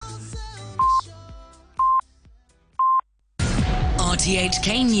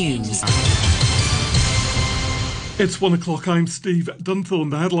RTHK News. It's 1 o'clock. I'm Steve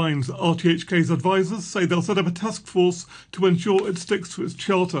Dunthorne. The headlines. RTHK's advisers say they'll set up a task force to ensure it sticks to its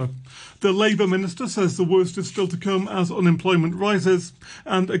charter. The Labour Minister says the worst is still to come as unemployment rises,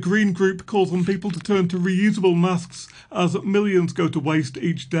 and a Green group calls on people to turn to reusable masks as millions go to waste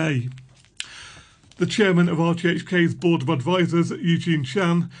each day. The chairman of RTHK's Board of Advisors, Eugene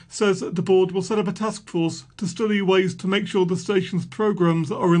Chan, says the board will set up a task force to study ways to make sure the station's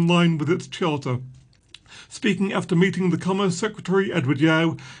programmes are in line with its charter. Speaking after meeting the Commerce Secretary, Edward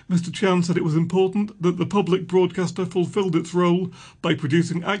Yao, Mr Chan said it was important that the public broadcaster fulfilled its role by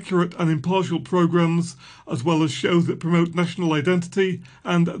producing accurate and impartial programmes, as well as shows that promote national identity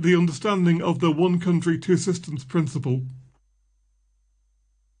and the understanding of the one country, two systems principle.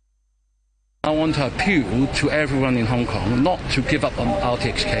 I want to appeal to everyone in Hong Kong not to give up on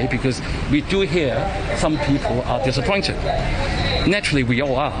RTHK, because we do hear some people are disappointed. Naturally, we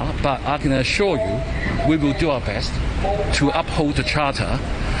all are, but I can assure you we will do our best to uphold the charter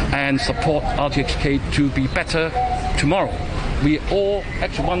and support RTHK to be better tomorrow. We all,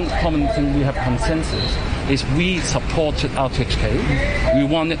 actually one common thing we have consensus is we support RTHK. We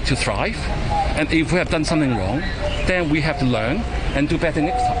want it to thrive, and if we have done something wrong, then we have to learn and do better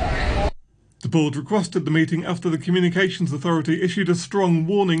next time. The board requested the meeting after the Communications Authority issued a strong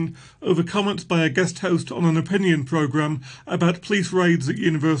warning over comments by a guest host on an opinion programme about police raids at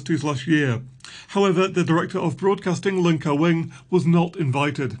universities last year. However, the Director of Broadcasting, Lung Ka-wing, was not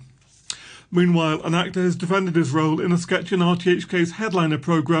invited. Meanwhile, an actor has defended his role in a sketch in RTHK's Headliner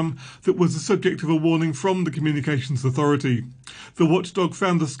programme that was the subject of a warning from the Communications Authority. The watchdog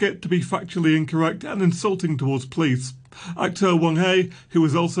found the skit to be factually incorrect and insulting towards police. Actor Wong Hei, who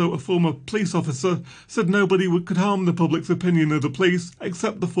is also a former police officer, said nobody could harm the public's opinion of the police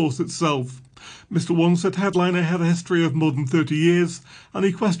except the force itself. Mr Wong said Headliner had a history of more than 30 years, and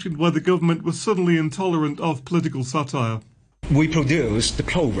he questioned why the government was suddenly intolerant of political satire. We produce the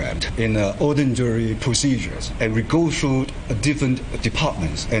program in ordinary procedures, and we go through different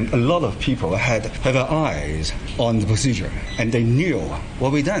departments, and a lot of people have their eyes on the procedure, and they knew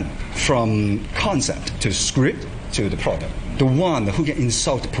what we done, from concept to script to the product. The one who can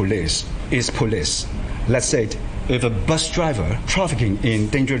insult police is police. Let's say if a bus driver trafficking in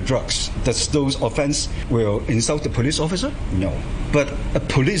dangerous drugs, does those offense will insult the police officer? No. But a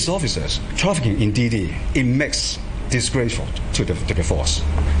police officer trafficking in DD, it makes disgraceful to the force.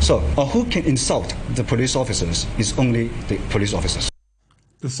 So who can insult the police officers is only the police officers.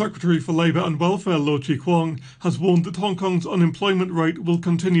 The Secretary for Labour and Welfare, Lo Chi Kwong, has warned that Hong Kong's unemployment rate will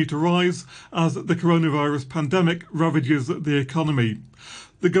continue to rise as the coronavirus pandemic ravages the economy.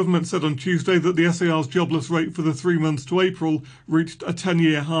 The government said on Tuesday that the SAR's jobless rate for the 3 months to April reached a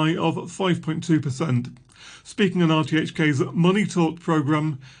 10-year high of 5.2%. Speaking on RTHK's Money Talk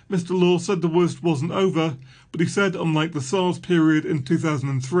programme, Mr Law said the worst wasn't over, but he said unlike the SARS period in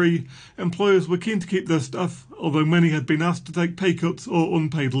 2003, employers were keen to keep their staff, although many had been asked to take pay cuts or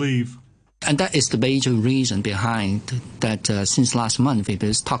unpaid leave. And that is the major reason behind that since last month we've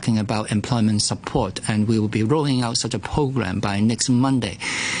been talking about employment support, and we will be rolling out such a program by next Monday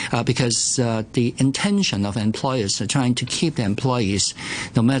because the intention of employers are trying to keep the employees,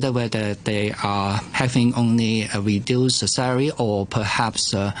 no matter whether they are having only a reduced salary or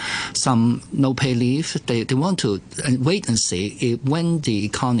perhaps some no pay leave. They want to wait and see if when the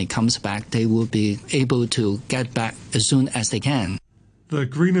economy comes back, they will be able to get back as soon as they can. The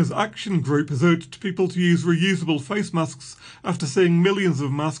Greeners Action Group has urged people to use reusable face masks after seeing millions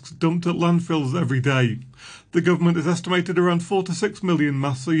of masks dumped at landfills every day. The government has estimated around 4 to 6 million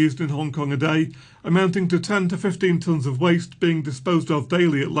masks are used in Hong Kong a day, amounting to 10 to 15 tonnes of waste being disposed of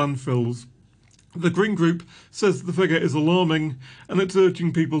daily at landfills. The Green Group says the figure is alarming, and it's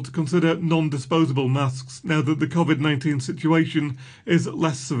urging people to consider non-disposable masks now that the COVID-19 situation is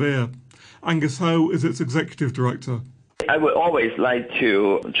less severe. Angus Ho is its executive director. I would always like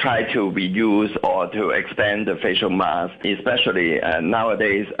to try to reuse or to expand the facial mask, especially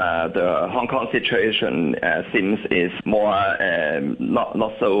nowadays the Hong Kong situation seems is more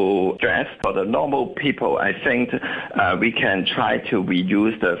not so stressed. For the normal people, I think we can try to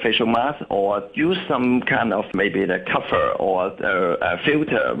reuse the facial mask or use some kind of maybe the cover or a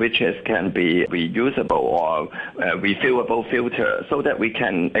filter which can be reusable or refillable filter so that we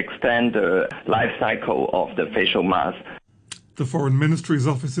can extend the life cycle of the facial mask. The Foreign Ministry's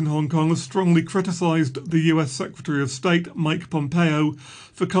office in Hong Kong has strongly criticised the US Secretary of State, Mike Pompeo,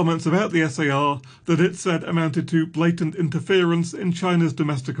 for comments about the SAR that it said amounted to blatant interference in China's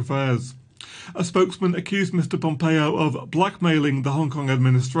domestic affairs. A spokesman accused Mr. Pompeo of blackmailing the Hong Kong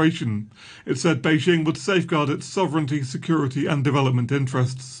administration. It said Beijing would safeguard its sovereignty, security and development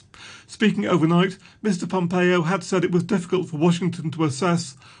interests. Speaking overnight, Mr. Pompeo had said it was difficult for Washington to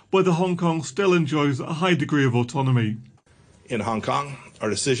assess whether Hong Kong still enjoys a high degree of autonomy. In Hong Kong, our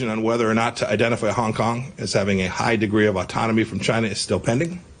decision on whether or not to identify Hong Kong as having a high degree of autonomy from China is still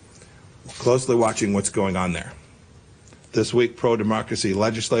pending. We're closely watching what's going on there. This week, pro-democracy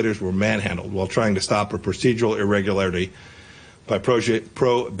legislators were manhandled while trying to stop a procedural irregularity by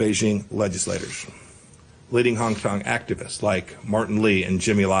pro-Beijing legislators. Leading Hong Kong activists like Martin Lee and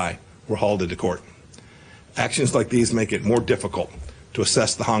Jimmy Lai were hauled into court. Actions like these make it more difficult to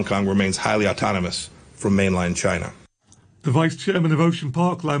assess that Hong Kong remains highly autonomous from mainland China. The Vice Chairman of Ocean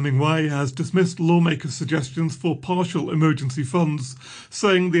Park, Lau Ming-wei, has dismissed lawmakers' suggestions for partial emergency funds,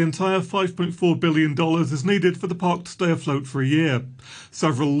 saying the entire $5.4 billion is needed for the park to stay afloat for a year.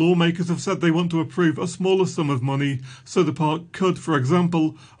 Several lawmakers have said they want to approve a smaller sum of money so the park could, for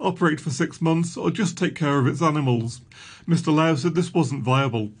example, operate for 6 months or just take care of its animals. Mr. Lau said this wasn't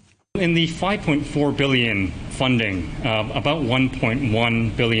viable. In the $5.4 billion funding, about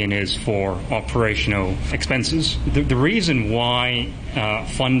 $1.1 billion is for operational expenses. The reason why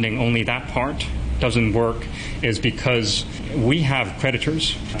funding only that part doesn't work is because we have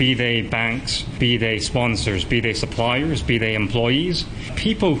creditors, be they banks, be they sponsors, be they suppliers, be they employees,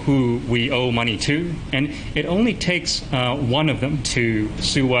 people who we owe money to, and it only takes one of them to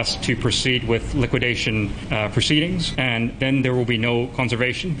sue us to proceed with liquidation proceedings, and then there will be no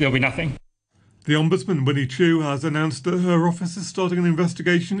conservation, there will be nothing. The Ombudsman, Winnie Chiu, has announced that her office is starting an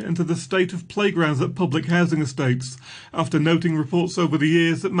investigation into the state of playgrounds at public housing estates, after noting reports over the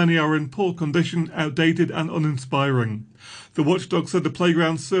years that many are in poor condition, outdated and uninspiring. The watchdog said the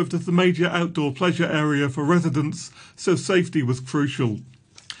playgrounds served as the major outdoor pleasure area for residents, so safety was crucial.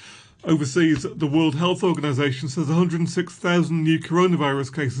 Overseas, the World Health Organization says 106,000 new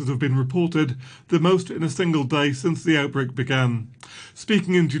coronavirus cases have been reported, the most in a single day since the outbreak began.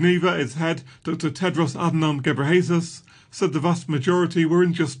 Speaking in Geneva, its head, Dr. Tedros Adhanom Ghebreyesus, said the vast majority were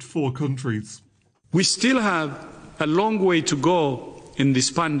in just 4 countries. We still have a long way to go in this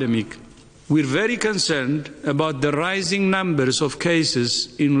pandemic. We're very concerned about the rising numbers of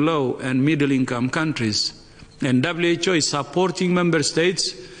cases in low and middle-income countries, and WHO is supporting member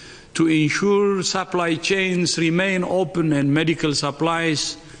states to ensure supply chains remain open and medical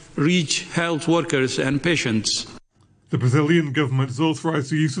supplies reach health workers and patients. The Brazilian government has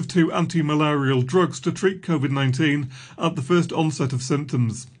authorised the use of 2 anti-malarial drugs to treat COVID-19 at the first onset of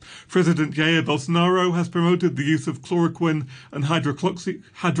symptoms. President Jair Bolsonaro has promoted the use of chloroquine and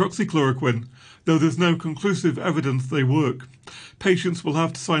hydroxychloroquine, though there's no conclusive evidence they work. Patients will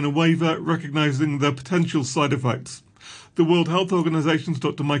have to sign a waiver recognising their potential side effects. The World Health Organization's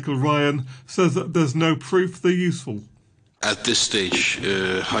Dr. Michael Ryan says that there's no proof they're useful. At this stage,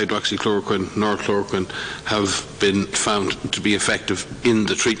 hydroxychloroquine, norchloroquine have been found to be effective in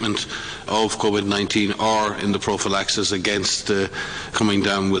the treatment of COVID-19 or in the prophylaxis against coming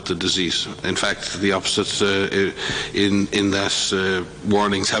down with the disease. In fact, the opposite in that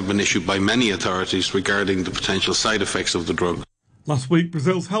warnings have been issued by many authorities regarding the potential side effects of the drug. Last week,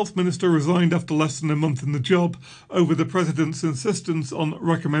 Brazil's health minister resigned after less than a month in the job over the president's insistence on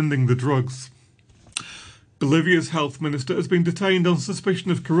recommending the drugs. Bolivia's health minister has been detained on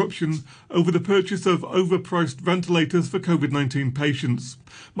suspicion of corruption over the purchase of overpriced ventilators for COVID-19 patients.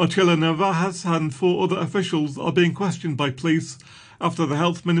 Marcelo Narvaez and 4 other officials are being questioned by police after the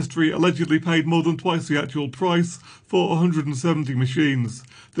health ministry allegedly paid more than twice the actual price for 170 machines.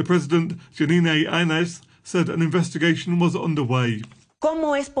 The president, Janine Áñez, said an investigation was underway.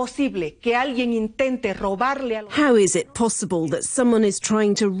 How is it possible that someone is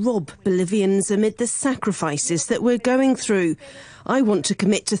trying to rob Bolivians amid the sacrifices that we're going through? I want to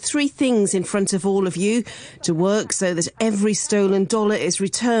commit to 3 things in front of all of you: to work so that every stolen dollar is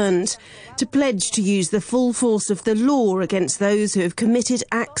returned, to pledge to use the full force of the law against those who have committed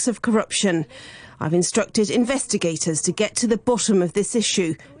acts of corruption. I've instructed investigators to get to the bottom of this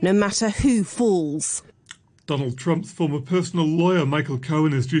issue, no matter who falls. Donald Trump's former personal lawyer, Michael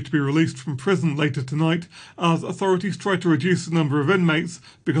Cohen, is due to be released from prison later tonight as authorities try to reduce the number of inmates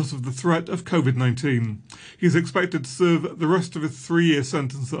because of the threat of COVID-19. He's expected to serve the rest of his 3-year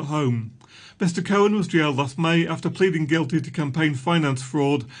sentence at home. Mr. Cohen was jailed last May after pleading guilty to campaign finance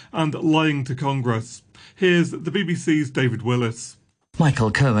fraud and lying to Congress. Here's the BBC's David Willis.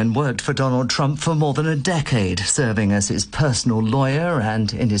 Michael Cohen worked for Donald Trump for more than a decade, serving as his personal lawyer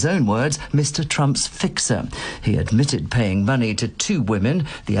and, in his own words, Mr. Trump's fixer. He admitted paying money to two women,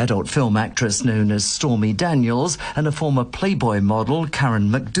 the adult film actress known as Stormy Daniels and a former Playboy model, Karen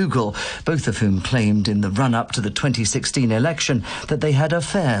McDougal, both of whom claimed in the run-up to the 2016 election that they had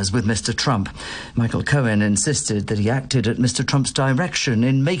affairs with Mr. Trump. Michael Cohen insisted that he acted at Mr. Trump's direction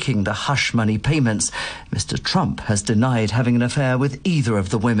in making the hush money payments. Mr. Trump has denied having an affair with either of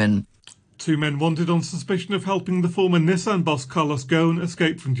the women. Two men wanted on suspicion of helping the former Nissan boss Carlos Ghosn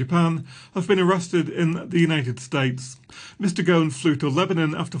escape from Japan have been arrested in the United States. Mr. Ghosn flew to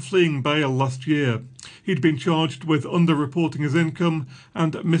Lebanon after fleeing bail last year. He'd been charged with under-reporting his income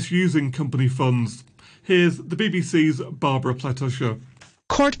and misusing company funds. Here's the BBC's Barbara Pletusha.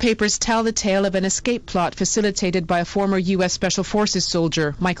 Court papers tell the tale of an escape plot facilitated by a former U.S. Special Forces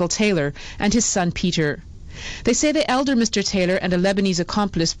soldier, Michael Taylor, and his son Peter. They say the elder Mr. Taylor and a Lebanese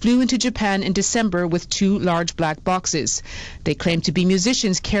accomplice flew into Japan in December with two large black boxes. They claim to be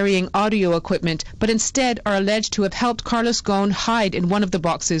musicians carrying audio equipment, but instead are alleged to have helped Carlos Ghosn hide in one of the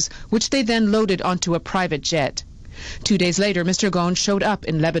boxes, which they then loaded onto a private jet. 2 days later, Mr. Ghosn showed up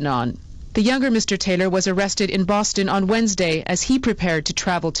in Lebanon. The younger Mr. Taylor was arrested in Boston on Wednesday as he prepared to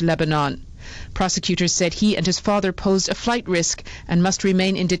travel to Lebanon. Prosecutors said he and his father posed a flight risk and must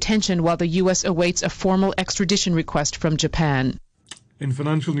remain in detention while the U.S. awaits a formal extradition request from Japan. In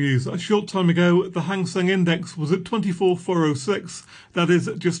financial news, a short time ago, the Hang Seng Index was at 24,406. That is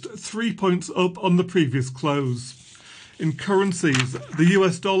just 3 points up on the previous close. In currencies, the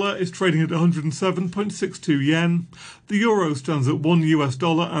US dollar is trading at 107.62 yen, the euro stands at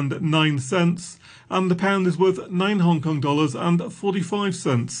 $1 and 9 cents, and the pound is worth 9 Hong Kong dollars and 45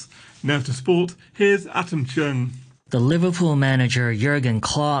 cents. Now to sport, here's Atom Chung. The Liverpool manager Jurgen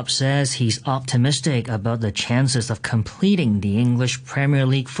Klopp says he's optimistic about the chances of completing the English Premier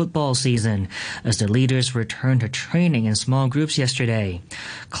League football season as the leaders returned to training in small groups yesterday.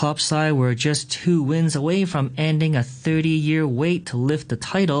 Klopp's side were just 2 wins away from ending a 30-year wait to lift the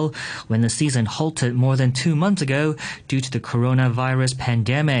title when the season halted more than 2 months ago due to the coronavirus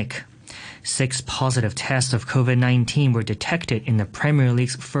pandemic. 6 positive tests of COVID-19 were detected in the Premier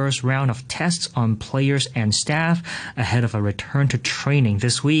League's first round of tests on players and staff ahead of a return to training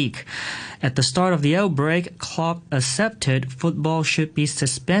this week. At the start of the outbreak, Klopp accepted football should be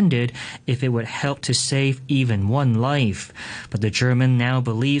suspended if it would help to save even one life. But the German now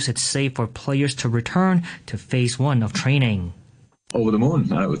believes it's safe for players to return to phase 1 of training. Over the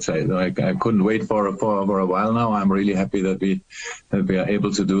moon, I would say. I couldn't wait for a while now. I'm really happy that we are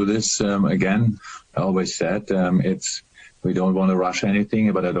able to do this again. I always said we don't want to rush anything,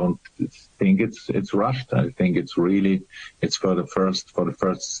 but I don't think it's rushed. I think it's for the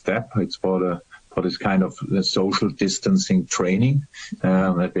first step. It's for this kind of social distancing training.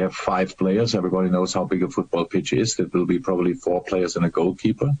 That we have 5 players. Everybody knows how big a football pitch is. It will be probably 4 players and a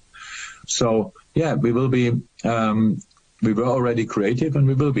goalkeeper. So yeah, we will be. We were already creative and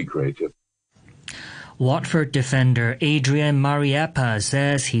we will be creative. Watford defender Adrian Mariappa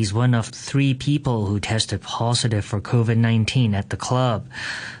says he's one of 3 people who tested positive for COVID-19 at the club.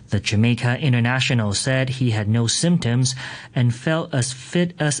 The Jamaica international said he had no symptoms and felt as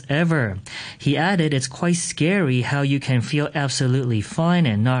fit as ever. He added it's quite scary how you can feel absolutely fine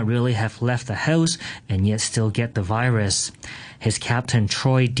and not really have left the house and yet still get the virus. His captain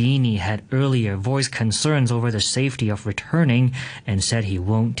Troy Deeney had earlier voiced concerns over the safety of returning and said he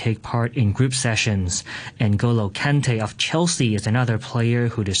won't take part in group sessions. N'Golo Kante of Chelsea is another player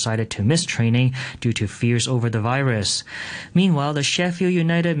who decided to miss training due to fears over the virus. Meanwhile, the Sheffield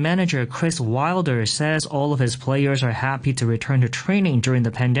United manager Chris Wilder says all of his players are happy to return to training during the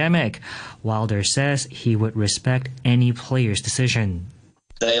pandemic. Wilder says he would respect any player's decision.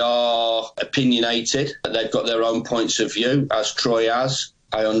 They are opinionated. They've got their own points of view, as Troy has.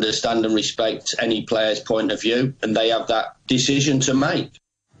 I understand and respect any player's point of view, and they have that decision to make.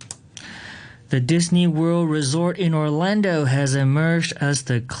 The Disney World Resort in Orlando has emerged as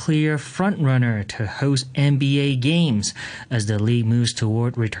the clear frontrunner to host NBA games as the league moves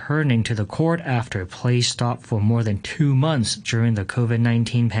toward returning to the court after play stopped for more than 2 months during the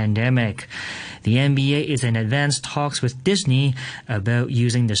COVID-19 pandemic. The NBA is in advanced talks with Disney about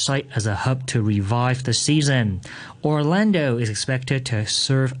using the site as a hub to revive the season. Orlando is expected to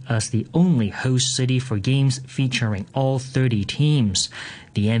serve as the only host city for games featuring all 30 teams.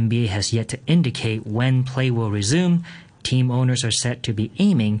 The NBA has yet to indicate when play will resume. Team owners are set to be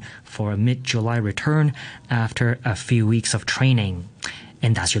aiming for a mid-July return after a few weeks of training.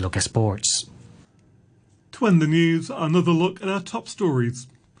 And that's your look at sports. To end the news, another look at our top stories.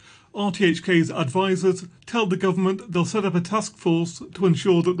 RTHK's advisers tell the government they'll set up a task force to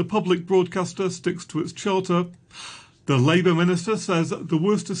ensure that the public broadcaster sticks to its charter. The Labour Minister says the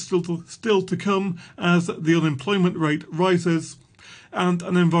worst is still to come as the unemployment rate rises. And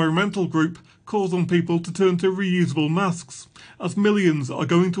an environmental group calls on people to turn to reusable masks, as millions are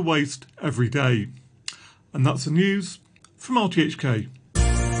going to waste every day. And that's the news from RTHK.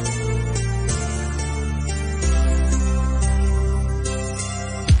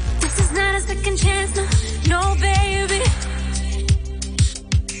 This is not a second chance, no baby.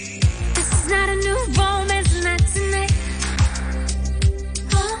 This is not a new romance, not tonight.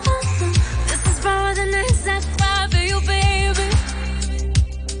 This is for the nights I cry for you, baby.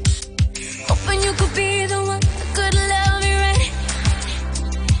 Hoping you could be the one that could love me right.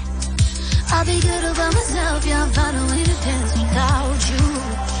 I'll be good about myself, yeah, I'll find a way to dance without you.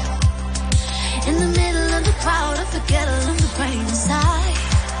 In the middle of the crowd, I forget all of the pain inside.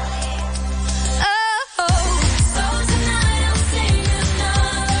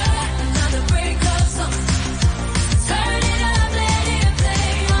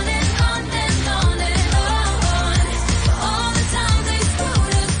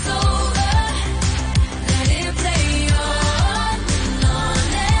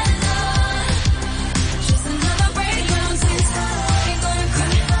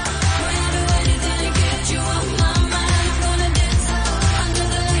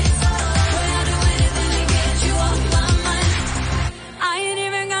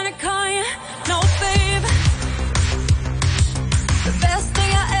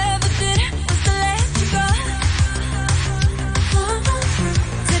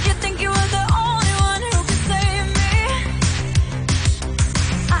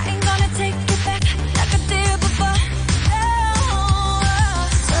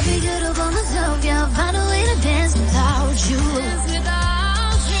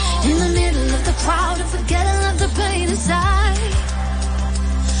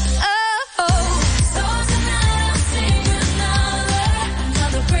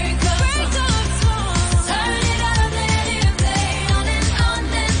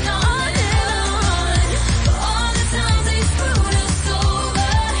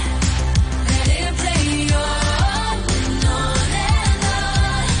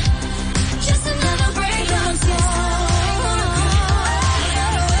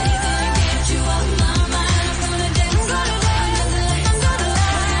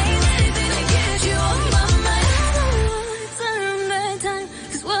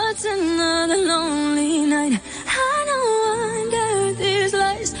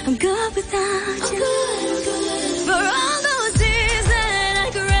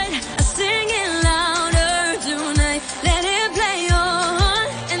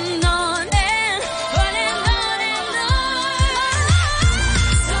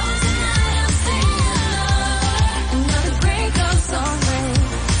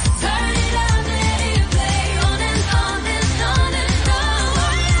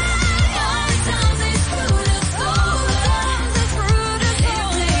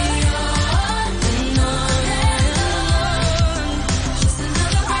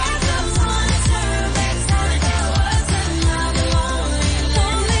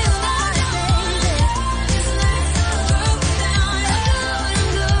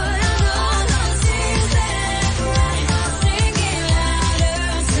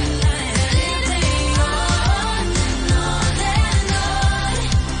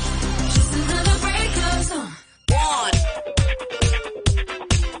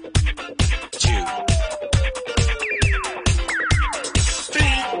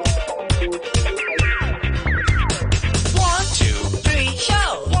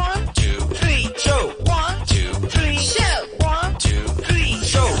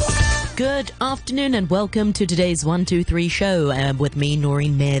 Afternoon and welcome to today's 123 show with me,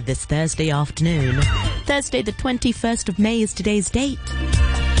 Noreen Mayer, this Thursday afternoon. Thursday the 21st of May is today's date.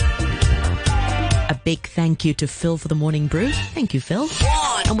 A big thank you to Phil for the morning brew. Thank you, Phil.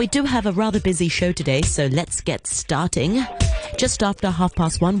 And we do have a rather busy show today, so let's get starting. Just after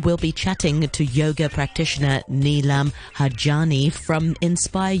 1:30, we'll be chatting to yoga practitioner Neelam Hajani from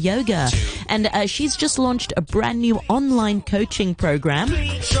Inspire Yoga. And she's just launched a brand new online coaching program.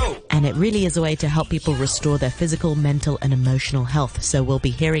 And it really is a way to help people restore their physical, mental and emotional health. So we'll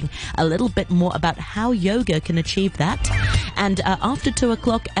be hearing a little bit more about how yoga can achieve that. And after 2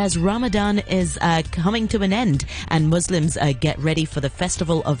 o'clock, as Ramadan is coming to an end and Muslims get ready for the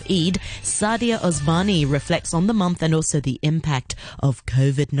festival of Eid, Sadia Osmani reflects on the month and also the impact of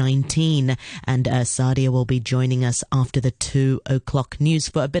COVID-19. And Sadia will be joining us after the 2 o'clock news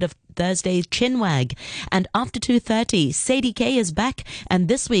for a bit of Thursday's Chinwag. And after 2:30, Sadie K is back. And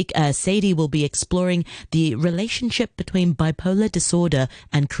this week, Sadie will be exploring the relationship between bipolar disorder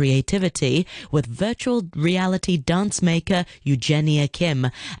and creativity with virtual reality dance maker Eugenia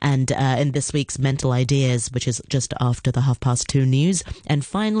Kim. And in this week's Mental Ideas, which is just after the 2:30 news. And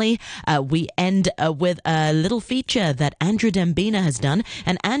finally, we end with a little feature that Andrew Dembina has done.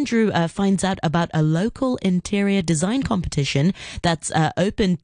 And Andrew finds out about a local interior design competition that's open